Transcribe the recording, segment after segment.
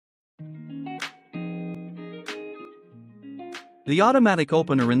The automatic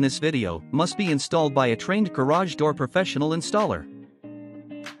opener in this video must be installed by a trained garage door professional installer.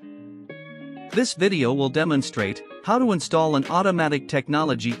 This video will demonstrate how to install an automatic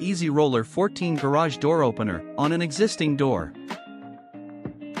technology Easy Roller 14 garage door opener on an existing door.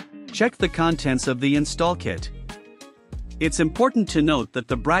 Check the contents of the install kit. It's important to note that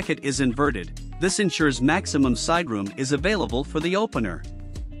the bracket is inverted. This ensures maximum side room is available for the opener.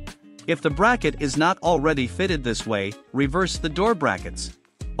 If the bracket is not already fitted this way, reverse the door brackets.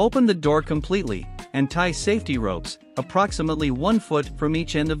 Open the door completely and tie safety ropes, approximately 1 foot from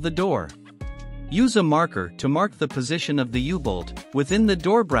each end of the door. Use a marker to mark the position of the U-bolt within the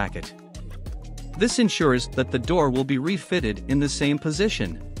door bracket. This ensures that the door will be refitted in the same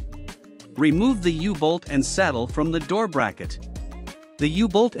position. Remove the U-bolt and saddle from the door bracket. The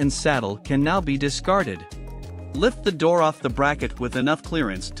U-bolt and saddle can now be discarded. Lift the door off the bracket with enough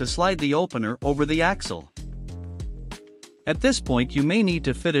clearance to slide the opener over the axle. At this point, you may need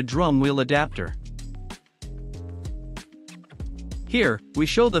to fit a drum wheel adapter. Here, we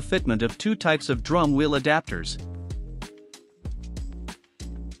show the fitment of 2 types of drum wheel adapters.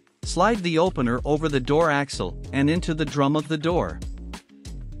 Slide the opener over the door axle and into the drum of the door.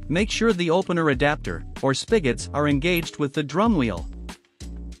 Make sure the opener adapter or spigots are engaged with the drum wheel.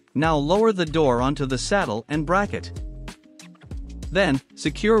 Now lower the door onto the saddle and bracket. Then,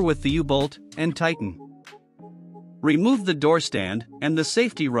 secure with the U-bolt and tighten. Remove the door stand and the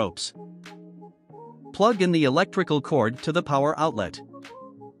safety ropes. Plug in the electrical cord to the power outlet.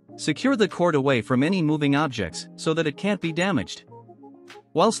 Secure the cord away from any moving objects so that it can't be damaged.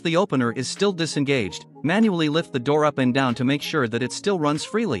 Whilst the opener is still disengaged, manually lift the door up and down to make sure that it still runs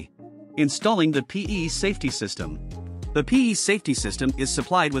freely. Installing the PE safety system. The PE safety system is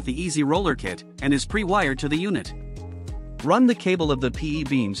supplied with the Easy Roller kit and is pre-wired to the unit. Run the cable of the PE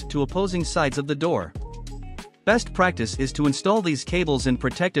beams to opposing sides of the door. Best practice is to install these cables in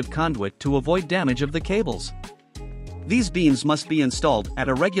protective conduit to avoid damage of the cables. These beams must be installed at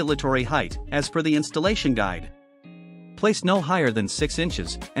a regulatory height as per the installation guide. Place no higher than 6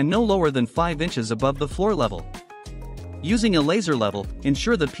 inches and no lower than 5 inches above the floor level. Using a laser level,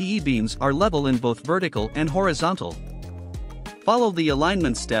 ensure the PE beams are level in both vertical and horizontal. Follow the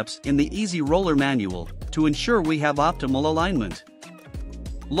alignment steps in the Easy Roller manual to ensure we have optimal alignment.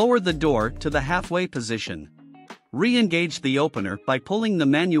 Lower the door to the halfway position. Re-engage the opener by pulling the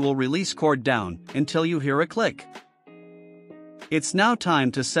manual release cord down until you hear a click. It's now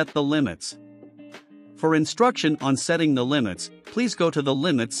time to set the limits. For instruction on setting the limits, please go to the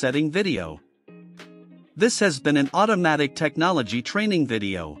limit setting video. This has been an automatic technology training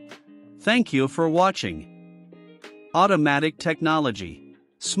video. Thank you for watching. Automatic technology.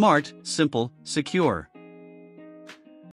 Smart, simple, secure.